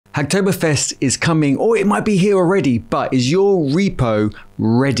Hacktoberfest is coming, or it might be here already, but is your repo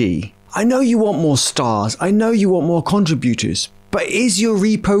ready? I know you want more stars, I know you want more contributors, but is your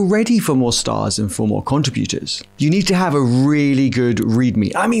repo ready for more stars and for more contributors? You need to have a really good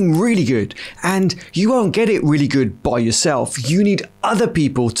README. I mean really good. And you won't get it really good by yourself. You need other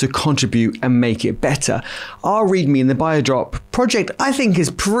people to contribute and make it better. Our README in the BioDrop project, I think, is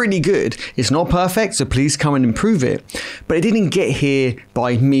pretty good. It's not perfect, so please come and improve it. But it didn't get here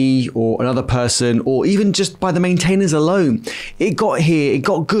by me or another person or even just by the maintainers alone. It got here, it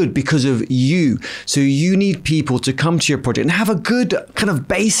got good because of you. So you need people to come to your project and have a good kind of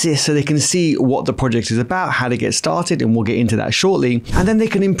basis so they can see what the project is about, how to get started, and we'll get into that shortly. And then they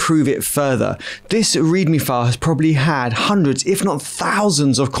can improve it further. This README file has probably had hundreds, if not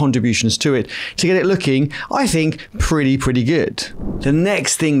thousands of contributions to it to get it looking, I think, pretty good. The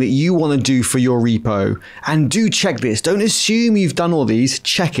next thing that you want to do for your repo, and do check this, don't assume you've done all these,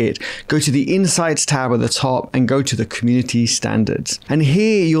 check it. Go to the Insights tab at the top and go to the Community Standards. And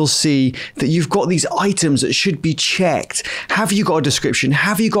here you'll see that you've got these items that should be checked. Have you got a description?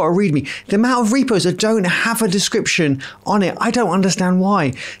 Have you got a README? The amount of repos that don't have a description on it, I don't understand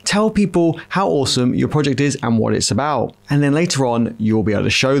why. Tell people how awesome your project is and what it's about. And then later on, you'll be able to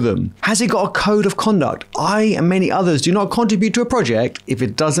show them. Has it got a code of conduct? I and many others do not contribute to a project if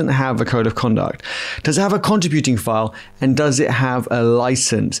it doesn't have a code of conduct. Does it have a contributing file? And does it have a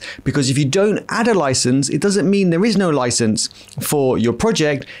license? Because if you don't add a license, it doesn't mean there is no license for your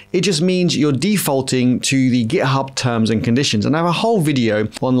project. It just means you're defaulting to the GitHub terms and conditions. And I have a whole video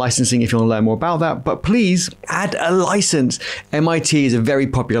on licensing if you want to learn more about that, but please add a license. MIT is a very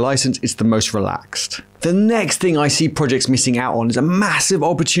popular license. It's the most relaxed. The next thing I see projects missing out on is a massive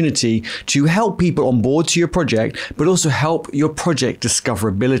opportunity to help people on board to your project, but also help your project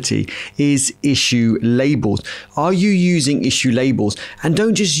discoverability, is issue labels. Are you using issue labels? And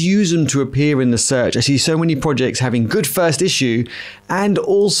don't just use them to appear in the search. I see so many projects having good first issue and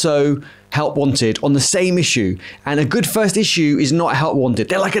also help wanted on the same issue. And a good first issue is not help wanted.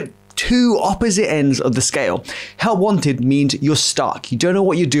 They're like two opposite ends of the scale. Help wanted means you're stuck. You don't know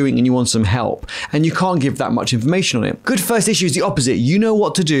what you're doing and you want some help. And you can't give that much information on it. Good first issue is the opposite. You know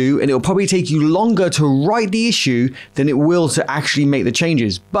what to do and it will probably take you longer to write the issue than it will to actually make the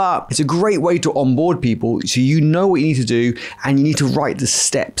changes. But it's a great way to onboard people so you know what you need to do and you need to write the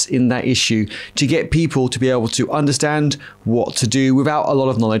steps in that issue to get people to be able to understand what to do without a lot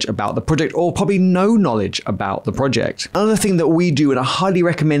of knowledge about the project or probably no knowledge about the project. Another thing that we do, and I highly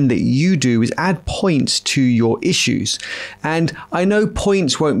recommend that you do, is add points to your issues. And I know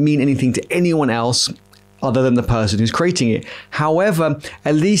points won't mean anything to anyone else other than the person who's creating it. However,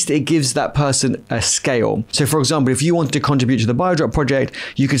 at least it gives that person a scale. So for example, if you wanted to contribute to the BioDrop project,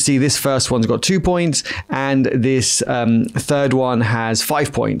 you could see this first one's got 2 points and this third one has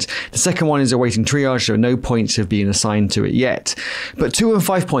 5 points. The second one is awaiting triage, so no points have been assigned to it yet. But 2 and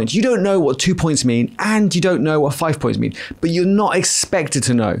 5 points, you don't know what 2 points mean and you don't know what 5 points mean, but you're not expected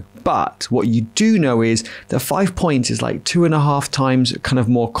to know. But what you do know is that 5 points is like 2.5 times kind of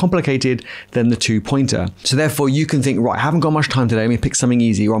more complicated than the 2-pointer. So therefore you can think, right, I haven't got much time today, let me pick something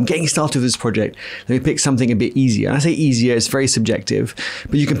easy, or I'm getting started with this project, let me pick something a bit easier. And I say easier, it's very subjective,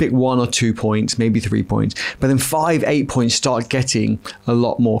 but you can pick 1 or 2 points, maybe 3 points, but then 5, 8 points start getting a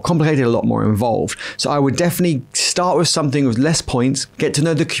lot more complicated, a lot more involved. So I would definitely start with something with less points, get to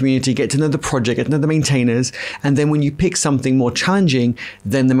know the community, get to know the project, get to know the maintainers, and then when you pick something more challenging,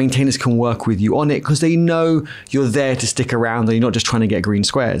 then the maintainers can work with you on it because they know you're there to stick around and you're not just trying to get green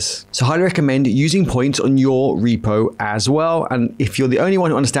squares. So highly recommend using points on your repo as well. And if you're the only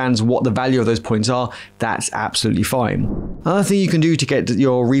one who understands what the value of those points are, that's absolutely fine. Another thing you can do to get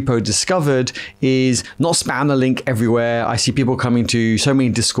your repo discovered is not spam the link everywhere. I see people coming to so many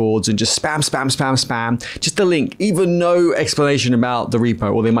Discords and just spam, just the link, even no explanation about the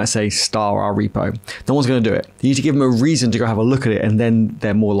repo, or they might say star our repo. No one's going to do it. You need to give them a reason to go have a look at it and then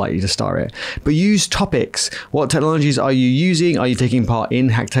they're more likely to star it. But use topics. What technologies are you using? Are you taking part in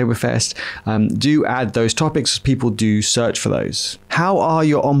Hacktoberfest? Do add those topics. People do search for those. How are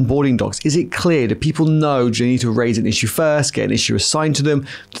your onboarding docs? Is it clear? Do people know? Do they need to raise an issue first, get an issue assigned to them?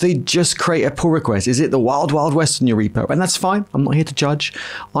 Do they just create a pull request? Is it the wild, wild west in your repo? And that's fine. I'm not here to judge.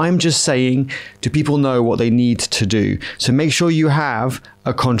 I'm just saying, do people know what they need to do? So make sure you have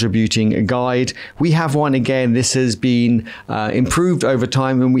a contributing guide. We have one again. This has been improved over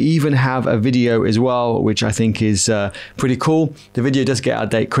time, and we even have a video as well, which I think is pretty cool. The video does get out of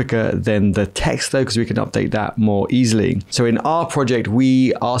date quicker than the text though, because we can update that more easily. So in our project,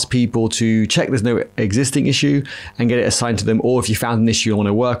 we ask people to check there's no existing issue and get it assigned to them, or if you found an issue you want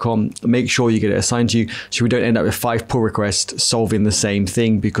to work on, make sure you get it assigned to you so we don't end up with 5 pull requests solving the same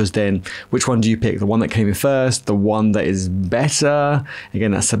thing, because then which one do you pick? The one that came in first, the one that is better?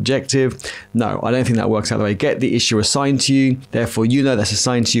 Again, that's subjective. No, I don't think that works out that way. Get the issue assigned to you, therefore you know that's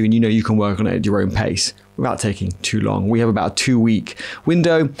assigned to you and you know you can work on it at your own pace without taking too long. We have about a 2-week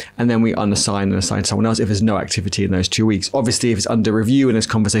window, and then we unassign and assign someone else if there's no activity in those 2 weeks. Obviously, if it's under review and there's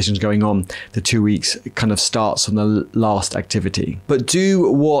conversations going on, the 2 weeks kind of starts on the last activity. But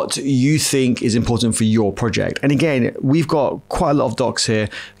do what you think is important for your project. And again, we've got quite a lot of docs here.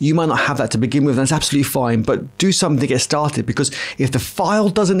 You might not have that to begin with, and that's absolutely fine, but do something to get started, because if the file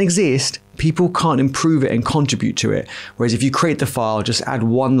doesn't exist, people can't improve it and contribute to it. Whereas if you create the file, just add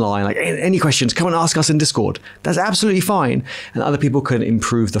one line, like any questions, come and ask us in Discord. That's absolutely fine. And other people can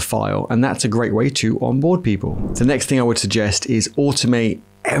improve the file. And that's a great way to onboard people. The next thing I would suggest is automate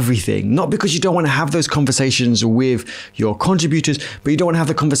everything. Not because you don't want to have those conversations with your contributors, but you don't want to have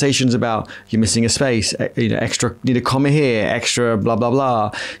the conversations about you're missing a space, extra, need a comma here, extra blah, blah,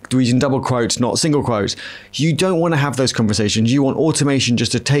 blah, using double quotes, not single quotes. You don't want to have those conversations. You want automation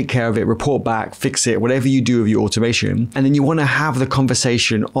just to take care of it, report back, fix it, whatever you do with your automation. And then you want to have the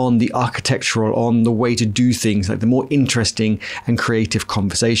conversation on the architectural, on the way to do things, like the more interesting and creative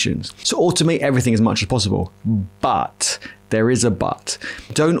conversations. So automate everything as much as possible. But there is a but.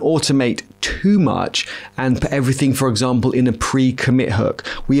 Don't automate too much and put everything, for example, in a pre-commit hook.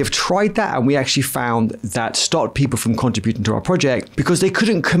 We have tried that, and we actually found that stopped people from contributing to our project because they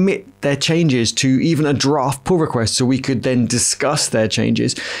couldn't commit their changes to even a draft pull request, so we could then discuss their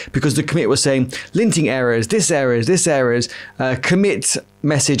changes, because the commit was saying linting errors, this errors, commit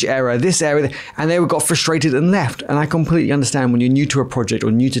message error, this error, and they got frustrated and left. And I completely understand when you're new to a project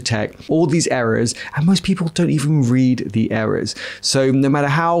or new to tech, all these errors, and most people don't even read the errors. So no matter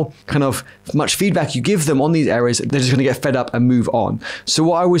how kind of much feedback you give them on these errors, they're just going to get fed up and move on. So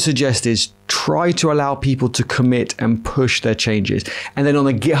what I would suggest is try to allow people to commit and push their changes. And then on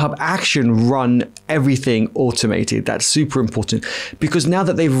the GitHub action, run everything automated. That's super important, because now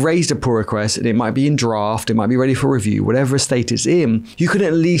that they've raised a pull request, and it might be in draft, it might be ready for review, whatever state it's in, you can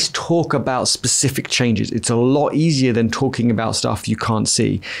at least talk about specific changes. It's a lot easier than talking about stuff you can't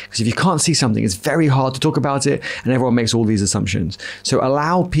see, because if you can't see something, it's very hard to talk about it, and everyone makes all these assumptions. So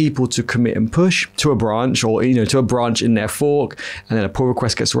allow people to commit and push to a branch, or to a branch in their fork, and then a pull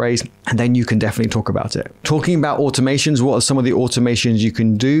request gets raised, and then you can definitely talk about it. Talking about automations, what are some of the automations you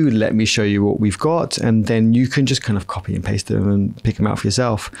can do? Let me show you what we've got, and then you can just kind of copy and paste them and pick them out for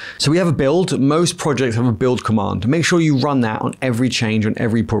yourself. So we have a build. Most projects have a build command. Make sure you run that on every change, on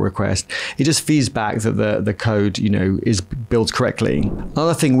every pull request. It just feeds back that the code, is built correctly.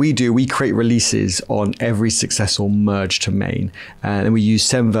 Another thing we do, we create releases on every successful merge to main, and we use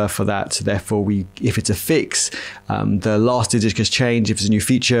Semver for that. So therefore, if it's a fix, the last digit gets changed. If it's a new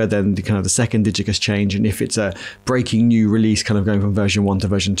feature, then the second digit gets changed. And if it's a breaking new release, kind of going from version 1 to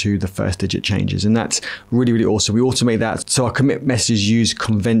version 2, the first digit changes. And that's really, really awesome. We automate that. So our commit messages use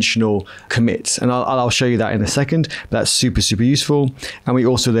conventional commits. And I'll show you that in a second. But that's super, super useful. And we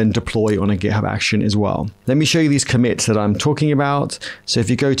also then deploy on a GitHub action as well. Let me show you these commits that I'm talking about. So if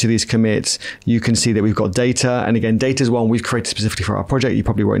you go to these commits, you can see that we've got data. And again, data is one we've created specifically for our project. You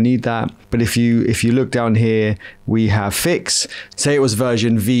probably won't need that. But if you look down here, we have fix. Say it was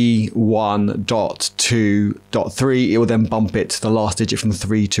version v1.2.3, it will then bump it to the last digit from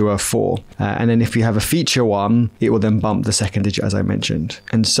 3 to a 4. And then if you have a feature one, it will then bump the second digit, as I mentioned.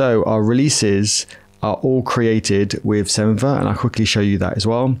 And so our releases are all created with Semver, and I'll quickly show you that as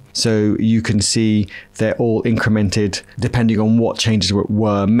well. So you can see they're all incremented depending on what changes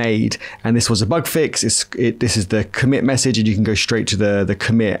were made. And this was a bug fix. This is the commit message, and you can go straight to the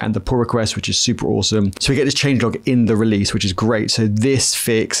commit and the pull request, which is super awesome. So we get this changelog in the release, which is great. So this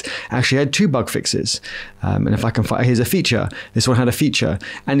fix actually had 2 bug fixes. And if I can find, here's a feature. This one had a feature.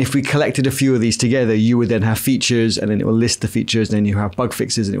 And if we collected a few of these together, you would then have features, and then it will list the features, and then you have bug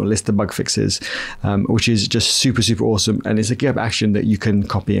fixes, and it will list the bug fixes. Which is just super, super awesome. And it's a GitHub action that you can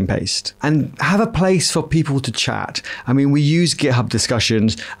copy and paste. And have a place for people to chat. I mean, we use GitHub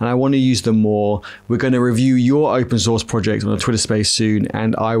discussions, and I want to use them more. We're going to review your open source project on a Twitter space soon,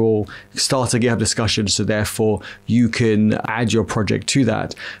 and I will start a GitHub discussion, so therefore you can add your project to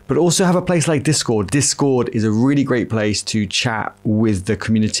that. But also have a place like Discord. Discord is a really great place to chat with the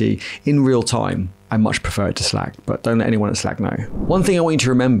community in real time. I much prefer it to Slack, but don't let anyone at Slack know. One thing I want you to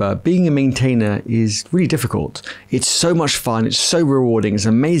remember, being a maintainer is really difficult. It's so much fun, it's so rewarding, it's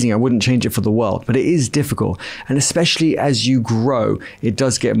amazing, I wouldn't change it for the world, but it is difficult. And especially as you grow, it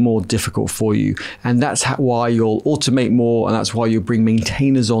does get more difficult for you. And that's why you'll automate more, and that's why you bring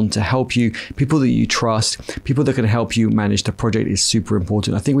maintainers on to help you, people that you trust, people that can help you manage the project is super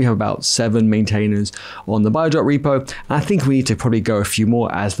important. I think we have about 7 maintainers on the BioDrop repo, and I think we need to probably go a few more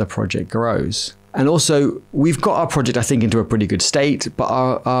as the project grows. And also, we've got our project, I think, into a pretty good state, but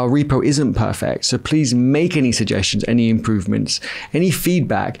our repo isn't perfect. So please make any suggestions, any improvements, any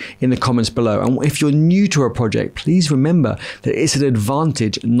feedback in the comments below. And if you're new to a project, please remember that it's an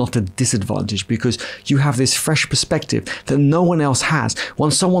advantage, not a disadvantage, because you have this fresh perspective that no one else has.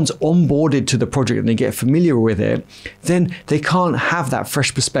 Once someone's onboarded to the project and they get familiar with it, then they can't have that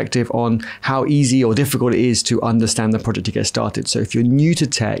fresh perspective on how easy or difficult it is to understand the project to get started. So if you're new to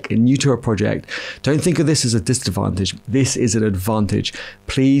tech and new to a project, don't think of this as a disadvantage. This is an advantage.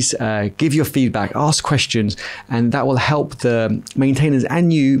 Please give your feedback, ask questions, and that will help the maintainers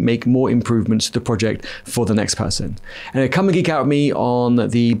and you make more improvements to the project for the next person. And come and geek out with me on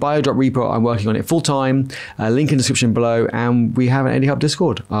the BioDrop repo. I'm working on it full time. Link in the description below, and we have an EddieHub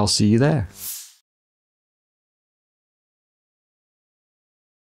Discord. I'll see you there.